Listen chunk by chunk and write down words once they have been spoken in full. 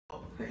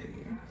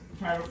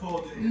Try to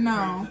fold it.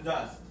 No. To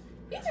dust.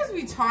 He just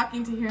be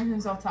talking to hear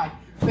himself talk.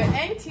 But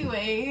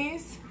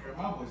anyways.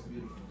 My voice is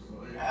beautiful,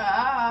 so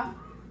yeah.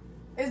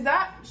 Is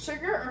that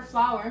sugar or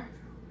flour?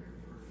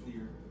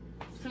 Clear.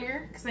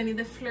 Fleur, because I need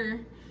the fleur.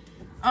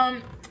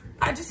 I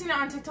just seen it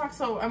on TikTok,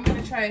 so I'm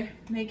gonna try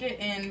make it,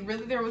 and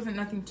really there wasn't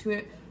nothing to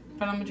it,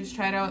 but I'm gonna just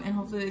try it out and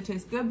hopefully it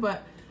tastes good.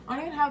 But I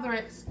don't even have the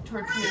right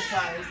tortilla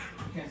size.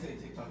 You can't say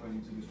TikTok on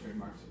YouTube is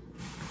trademarked.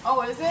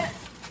 Oh, is it? I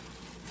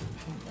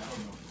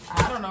don't know.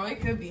 I don't know, it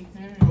could be.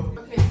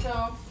 Okay,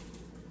 so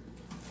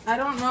I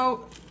don't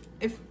know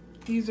if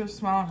these are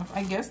small enough.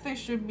 I guess they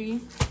should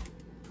be.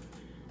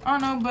 I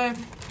don't know, but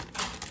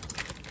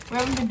we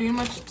haven't been doing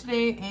much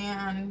today,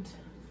 and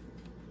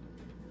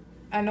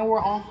I know we're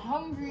all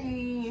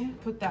hungry.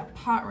 Put that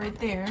pot right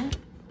there.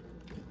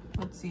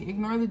 Let's see,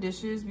 ignore the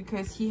dishes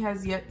because he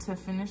has yet to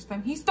finish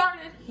them. He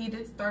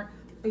did start,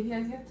 but he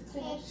has yet to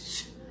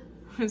finish.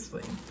 I'm just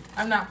playing.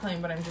 I'm not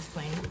playing, but I'm just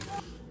playing.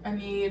 I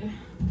need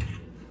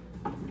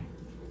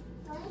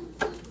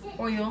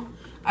oil.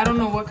 I don't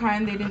know what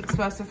kind, they didn't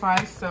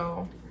specify,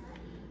 so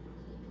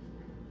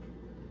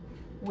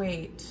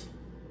wait.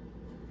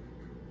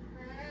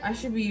 I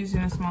should be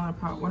using a smaller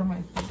pot. What am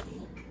I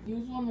thinking?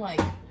 Use one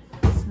like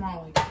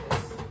small like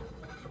this.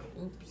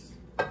 Oops.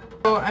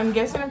 So I'm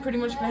guessing I'm pretty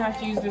much gonna have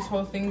to use this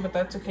whole thing, but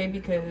that's okay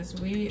because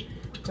we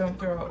don't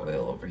throw out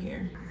oil over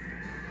here.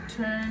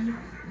 Turn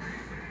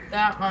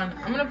that on.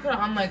 I'm gonna put it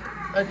on like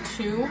a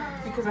 2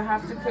 because I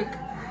have to cook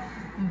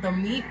the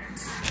meat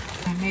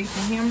and make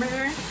the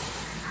hamburger.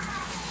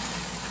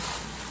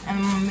 And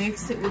I'm gonna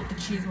mix it with the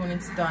cheese when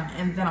it's done,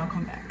 and then I'll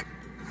come back.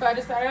 So I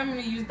decided I'm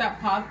gonna use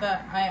that pot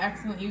that I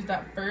accidentally used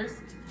at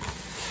first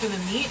for the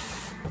meat.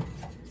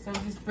 So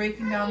I'm just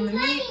breaking down the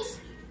meat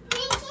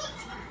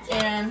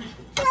and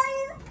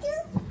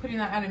putting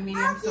that at a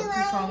medium so it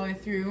cooks all the way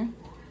through.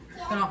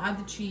 Then I'll add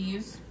the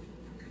cheese.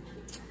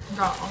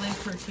 Got all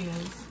these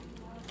tortillas.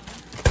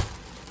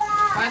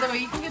 By the way,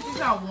 you can get these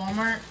at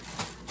Walmart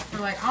for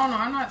like, I don't know,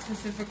 I'm not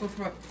specific with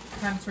what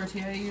kind of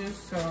tortilla I use,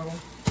 so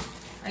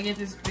I get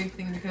this big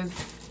thing because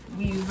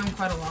we use them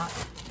quite a lot.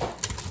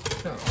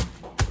 So,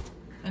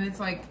 and it's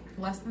like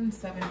less than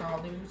 $7,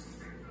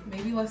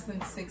 maybe less than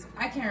 $6.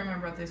 I can't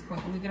remember at this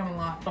point, but we get them a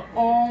lot. But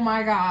oh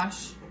my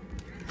gosh,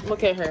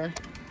 look at her.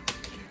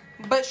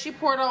 But she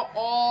poured out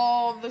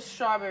all the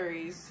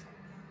strawberries.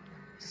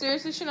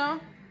 Seriously, Chanel?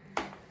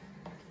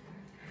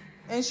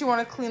 And she want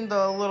to clean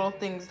the little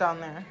things down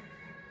there.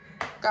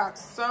 Got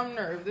some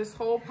nerve, this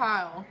whole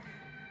pile.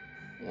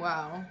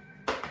 Wow.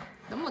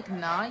 Them look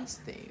nice,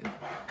 dude.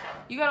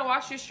 You gotta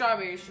wash your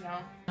strawberries,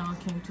 Chanel. Chanel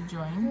came to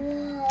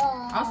join.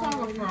 I also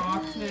want to go for a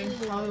walk today.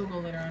 Probably will go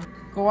later on.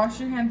 Go wash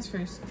your hands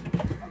first.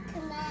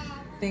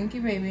 Thank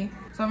you, baby.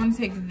 So I'm gonna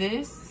take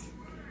this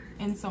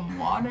and some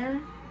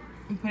water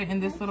and put it in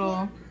this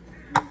little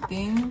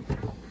thing.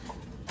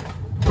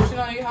 Chanel,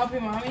 are you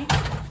helping mommy?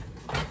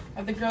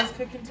 Are the girls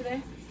cooking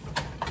today?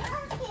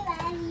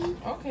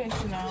 Okay,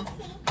 Chanel.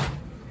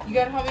 You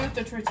gotta help me with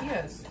the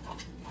tortillas.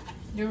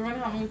 You're gonna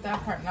help me with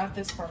that part, not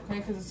this part, okay?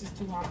 Because it's just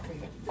too hot for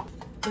you. I'm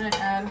gonna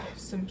add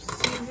some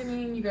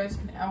seasoning. You guys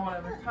can add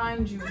whatever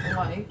kind you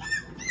like.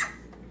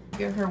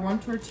 Get her one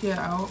tortilla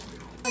out.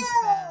 Like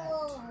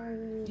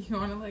that. You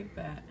want it like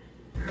that.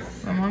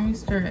 Let mommy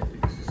stir it.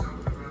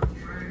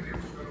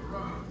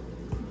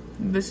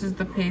 This is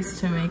the paste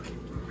to make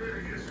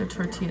the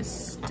tortilla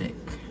stick.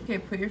 Okay,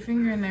 put your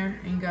finger in there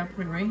and you gotta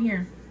put it right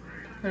here.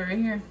 Put it right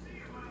here.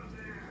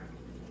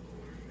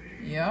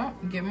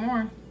 Yep, get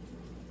more.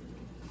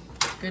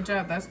 Good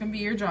job. That's gonna be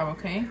your job,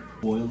 okay?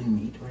 Boiling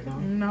meat right now?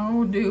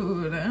 No,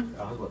 dude. I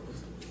was about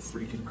to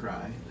freaking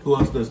cry. Who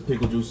else does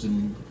pickle juice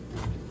and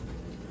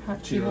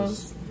hot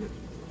Cheetos?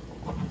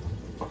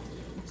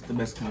 It's the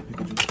best kind of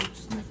pickle juice,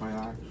 just an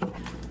FYI.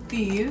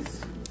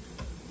 These.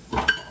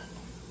 Alright,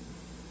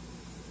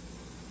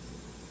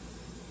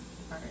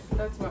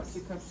 that's about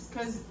 2 cups.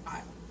 Because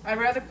I'd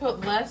rather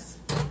put less,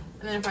 and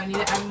then if I need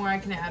to add more, I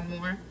can add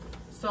more.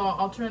 So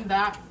I'll turn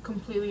that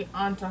completely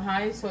onto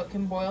high so it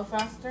can boil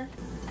faster.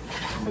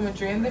 So I'm gonna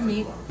drain the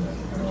meat.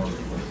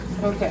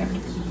 Okay,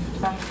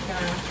 that's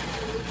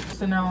good.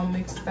 So now I'll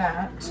mix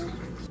that.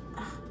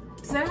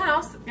 Does anyone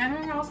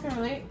else can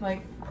relate?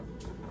 Like,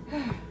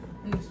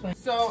 I'm just playing.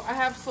 So I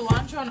have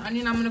cilantro and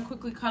onion I'm gonna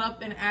quickly cut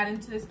up and add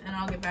into this, and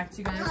I'll get back to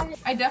you guys.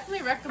 I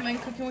definitely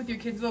recommend cooking with your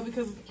kids though,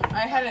 because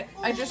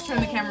I just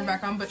turned the camera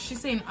back on, but she's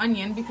saying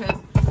onion because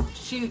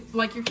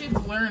your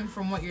kids learn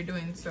from what you're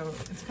doing, so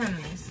it's kind of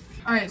nice.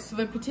 All right, so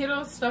the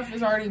potato stuff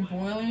is already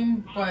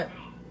boiling, but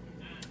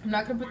I'm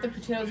not gonna put the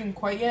potatoes in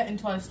quite yet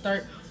until I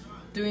start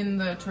doing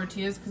the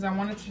tortillas because I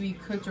want it to be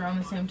cooked around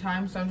the same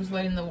time. So I'm just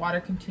letting the water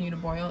continue to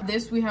boil.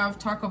 This we have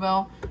Taco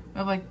Bell. We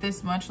have like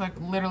this much, like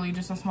literally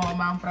just a small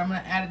amount, but I'm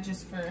gonna add it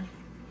just for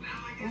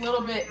a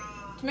little bit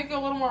to make it a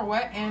little more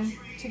wet and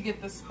to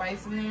get the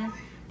spice in there.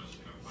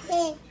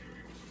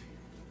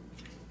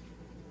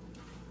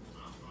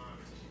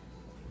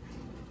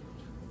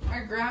 I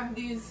grabbed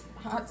these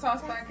hot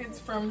sauce packets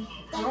from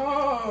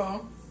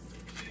Taco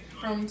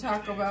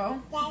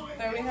Bell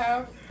that we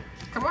have.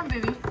 Come on,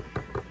 baby.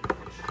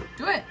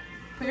 Do it.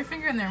 Put your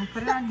finger in there and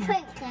put it on here. Put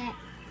it.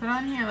 Put it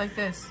on here like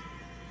this.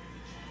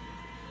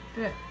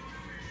 Do it.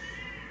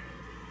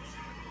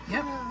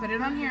 Yep, put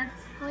it on here.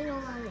 Hold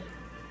on.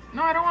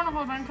 No, I don't want to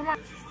hold on. Come on.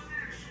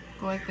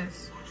 Go like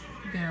this.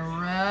 You're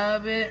gonna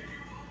rub it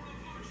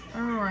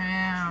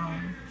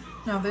around.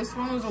 Now this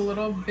one was a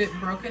little bit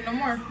broken. No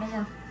more, no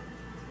more.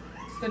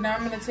 So now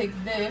I'm gonna take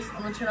this.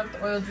 I'm gonna turn up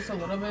the oil just a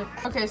little bit.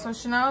 Okay, so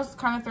Chanel's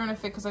kind of throwing a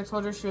fit because I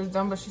told her she was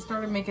done, but she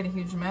started making a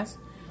huge mess.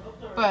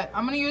 But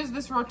I'm gonna use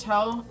this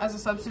Rotel as a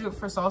substitute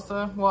for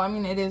salsa. Well, I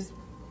mean, it is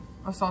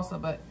a salsa,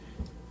 but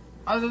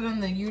other than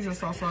the usual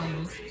salsa I'll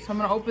use. So I'm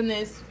gonna open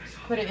this,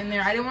 put it in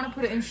there. I didn't want to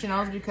put it in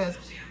Chanel's because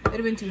it'd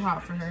have been too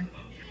hot for her.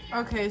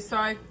 Okay, so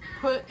I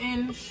put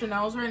in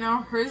Chanel's right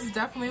now. Hers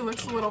definitely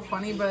looks a little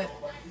funny, but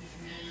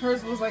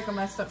hers was like a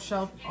messed up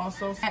shelf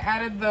also. I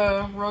added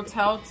the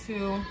Rotel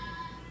to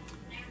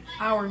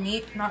our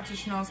meat, not to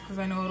Chanel's because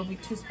I know it'll be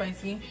too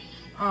spicy.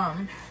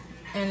 And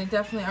it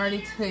definitely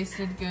already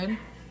tasted good.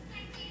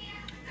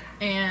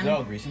 And is it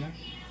all grease in it?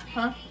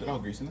 Huh? Is it all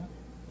grease in it?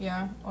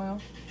 Yeah,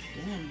 oil.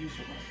 Damn, you so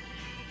much.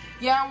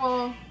 Yeah,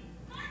 well,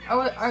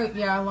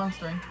 yeah, long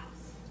story.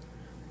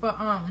 But,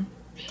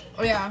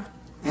 oh yeah,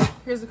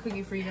 here's a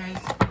cookie for you guys.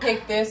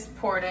 Take this,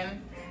 pour it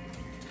in.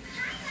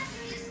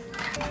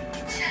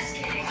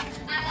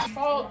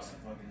 Salt.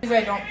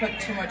 I don't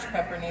put too much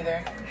pepper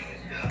neither.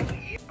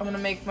 I'm gonna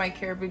make my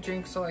caribou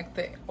drink, so like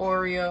the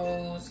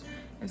Oreos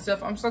and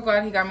stuff. I'm so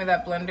glad he got me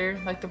that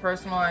blender, like the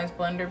personalized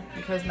blender,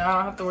 because now I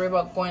don't have to worry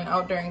about going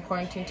out during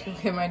quarantine to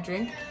get my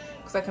drink,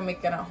 because I can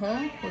make that at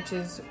home, which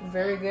is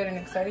very good and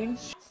exciting.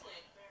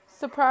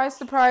 Surprise,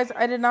 surprise,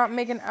 I did not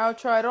make an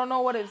outro. I don't know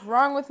what is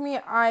wrong with me.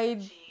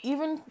 I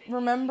even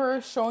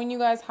remember showing you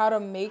guys how to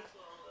make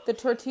the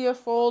tortilla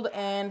fold,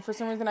 and for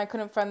some reason I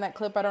couldn't find that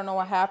clip. I don't know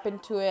what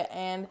happened to it,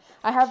 and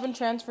I have been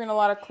transferring a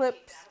lot of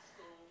clips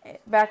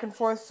back and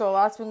forth, so a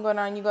lot's been going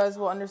on. You guys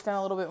will understand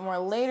a little bit more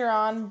later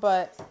on,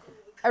 but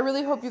I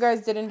really hope you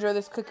guys did enjoy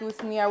this cookie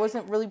with me. I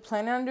wasn't really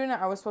planning on doing it.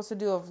 I was supposed to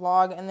do a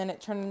vlog, and then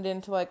it turned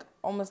into like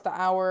almost an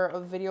hour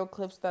of video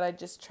clips that I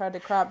just tried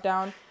to crop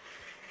down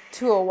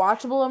to a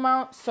watchable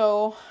amount.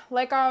 So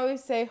like I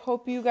always say,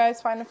 hope you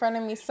guys find a friend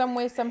in me some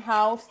way,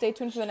 somehow. Stay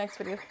tuned for the next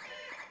video.